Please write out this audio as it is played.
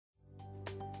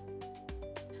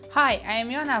Hi, I am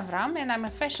Ioana Avram and I'm a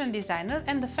fashion designer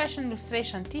and a fashion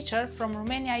illustration teacher from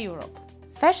Romania, Europe.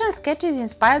 Fashion sketch is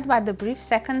inspired by the brief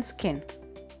Second Skin.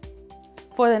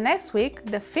 For the next week,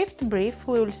 the fifth brief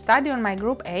we will study on my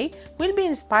group A will be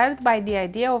inspired by the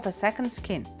idea of a second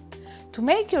skin. To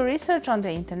make your research on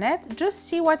the internet, just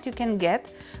see what you can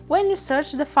get when you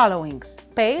search the followings: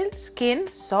 pale, skin,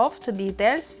 soft,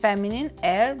 details, feminine,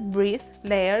 air, breath,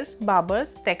 layers,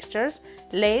 bubbles, textures,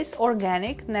 lace,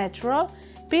 organic, natural,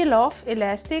 peel-off,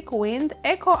 elastic, wind,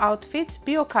 eco outfits,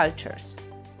 biocultures.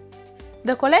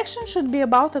 The collection should be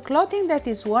about a clothing that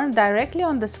is worn directly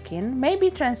on the skin,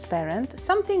 maybe transparent,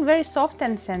 something very soft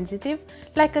and sensitive,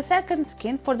 like a second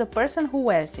skin for the person who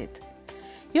wears it.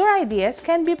 Your ideas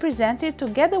can be presented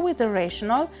together with a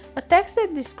rationale, a text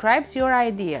that describes your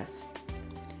ideas.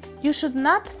 You should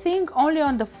not think only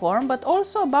on the form, but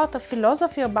also about a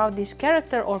philosophy about this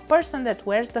character or person that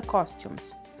wears the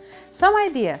costumes. Some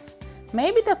ideas.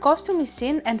 Maybe the costume is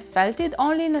seen and felted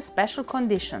only in a special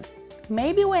condition.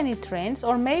 Maybe when it rains,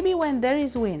 or maybe when there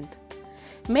is wind.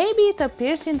 Maybe it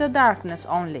appears in the darkness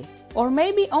only, or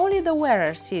maybe only the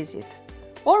wearer sees it.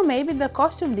 Or maybe the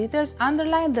costume details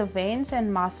underline the veins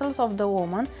and muscles of the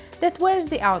woman that wears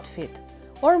the outfit.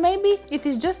 Or maybe it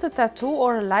is just a tattoo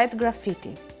or a light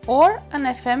graffiti. Or an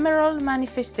ephemeral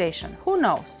manifestation, who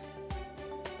knows?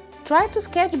 Try to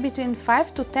sketch between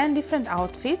 5 to 10 different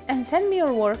outfits and send me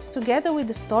your works together with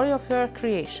the story of your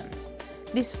creations.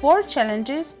 These 4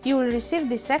 challenges you will receive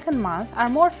the second month are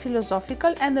more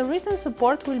philosophical and the written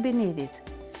support will be needed.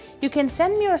 You can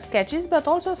send me your sketches but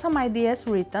also some ideas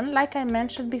written, like I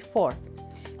mentioned before.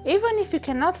 Even if you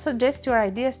cannot suggest your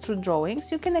ideas through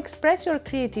drawings, you can express your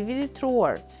creativity through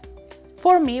words.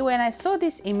 For me, when I saw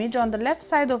this image on the left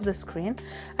side of the screen,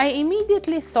 I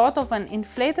immediately thought of an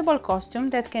inflatable costume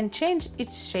that can change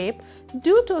its shape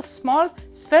due to small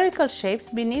spherical shapes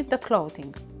beneath the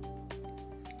clothing.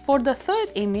 For the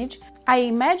third image, I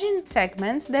imagined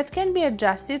segments that can be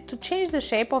adjusted to change the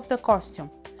shape of the costume.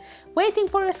 Waiting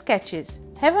for your sketches.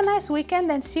 Have a nice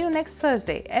weekend and see you next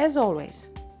Thursday, as always.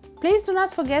 Please do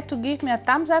not forget to give me a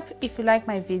thumbs up if you like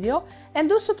my video and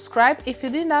do subscribe if you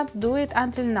did not do it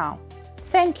until now.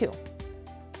 Thank you!